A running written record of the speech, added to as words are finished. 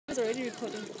It's already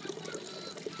recording.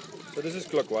 So this is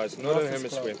clockwise, Northern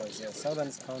Hemisphere. Clockwise, yeah. Southern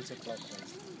is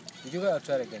counterclockwise. Did you go or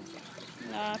try it again?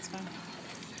 No, it's fine.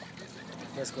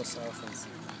 Let's go south and see.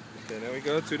 Okay, now we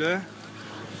go to the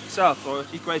south or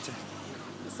equator.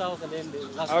 The south and then the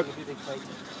last one will be the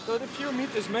equator. So the few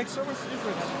meters make so much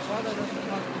difference. It's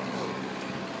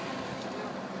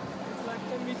like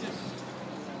 10 meters.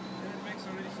 And it makes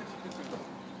already such a difference.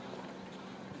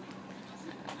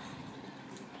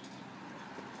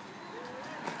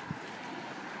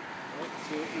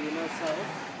 So you know south?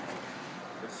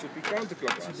 It should be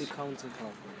counterclockwise. It should be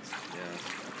counterclockwise. Yeah.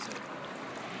 So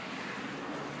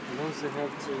you also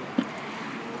have to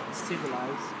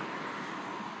stabilize.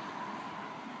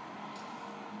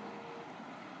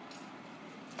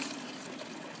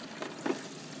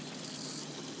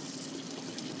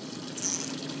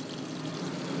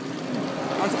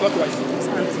 Counterclockwise. It's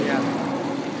anti,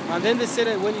 yeah. And then they say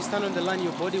that when you stand on the line,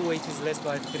 your body weight is less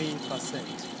by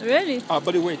 3%. Really?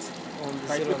 Body weight. On the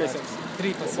By zero 3%.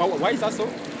 line. 3%. Why is that so?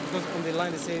 Because on the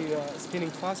line they say you are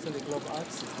spinning fast on the globe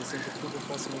axis. The centrifugal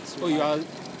force makes you. Oh, you are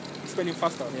spinning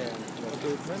faster. Yeah.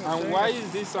 Okay. And why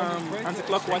is this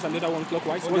anti-clockwise and the other one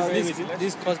clockwise? What's the name is it?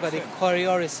 This is caused by the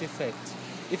Coriolis effect.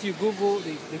 If you Google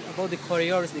about the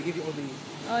Coriolis, they give you all the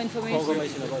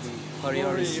information about the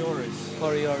Coriolis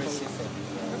effect.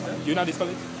 Do you know how this call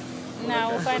it?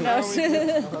 Now we'll find out.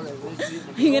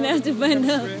 You're gonna have to find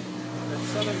out.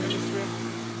 Southern Hemisphere.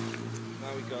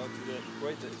 Now we go to the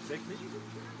equator exactly. You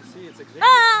see, it's exactly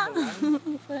on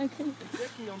the line.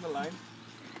 Exactly on the line.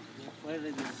 Well,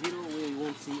 there's zero where you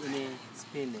won't see any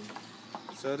spinning.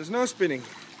 So there's no spinning.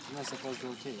 You're not supposed to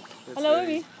rotate. Hello,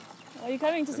 Amy. Are you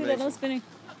coming to see that no spinning?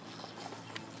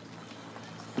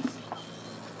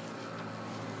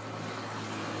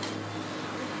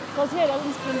 Because here it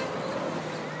doesn't spin.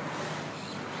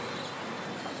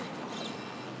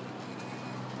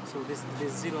 So this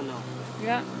is zero now.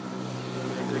 Yeah.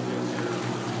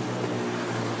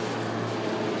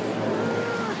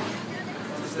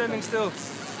 Standing still.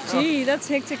 Gee, that's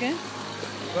hectic, eh?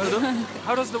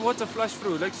 How does the water flush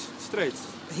through? Like straight?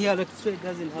 Yeah, look, straight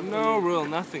doesn't have No rule,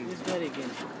 nothing. Let's try it again.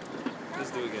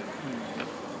 Let's do it again.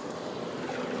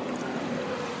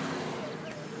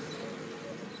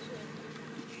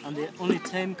 And there are only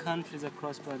 10 countries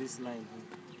across by this line.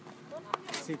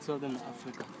 6 of them in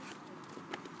Africa.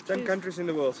 10 countries in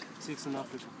the world. 6 in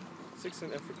Africa. 6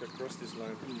 in Africa across this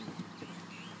line.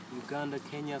 Uganda,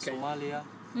 Kenya, Somalia,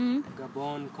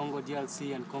 Gabon, Congo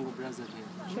DRC and Congo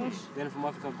Brazzaville. Sure. Then from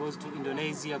Africa goes to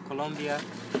Indonesia, Colombia,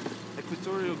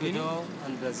 Equatorial Guinea Ecuador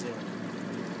and Brazil.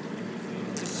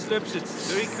 just slips it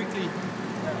very quickly.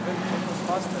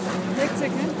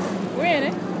 Hectic, eh? Weird,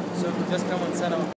 eh? So we just come and set up.